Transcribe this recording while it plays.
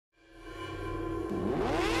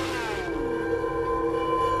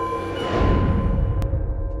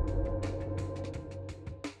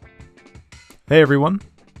Hey everyone,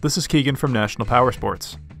 this is Keegan from National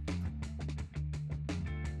Powersports.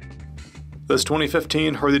 This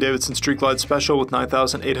 2015 Harley-Davidson Street Glide Special with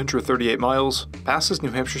 9,838 miles passes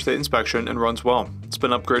New Hampshire State inspection and runs well. It's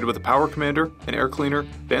been upgraded with a power commander, an air cleaner,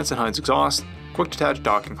 Vance & Hines exhaust, quick detach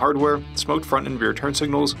docking hardware, smoked front and rear turn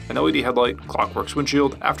signals, an LED headlight, Clockworks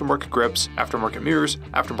windshield, aftermarket grips, aftermarket mirrors,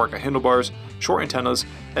 aftermarket handlebars, short antennas,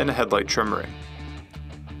 and a headlight trim ring.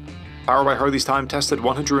 Powered by Harley's time-tested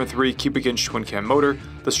 103 cubic inch twin-cam motor,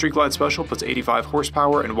 the Street Glide Special puts 85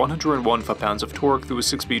 horsepower and 101 foot-pounds of torque through a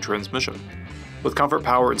 6-speed transmission. With comfort,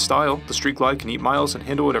 power, and style, the Street Glide can eat miles and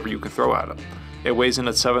handle whatever you can throw at it. It weighs in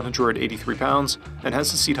at 783 pounds and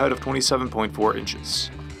has a seat height of 27.4 inches.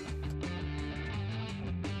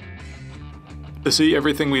 To see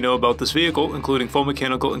everything we know about this vehicle, including full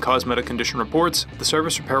mechanical and cosmetic condition reports, the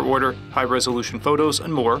service repair order, high-resolution photos,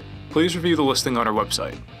 and more, please review the listing on our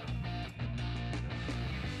website.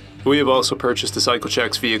 We have also purchased the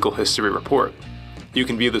CycleCheck's Vehicle History Report. You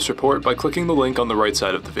can view this report by clicking the link on the right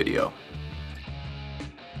side of the video.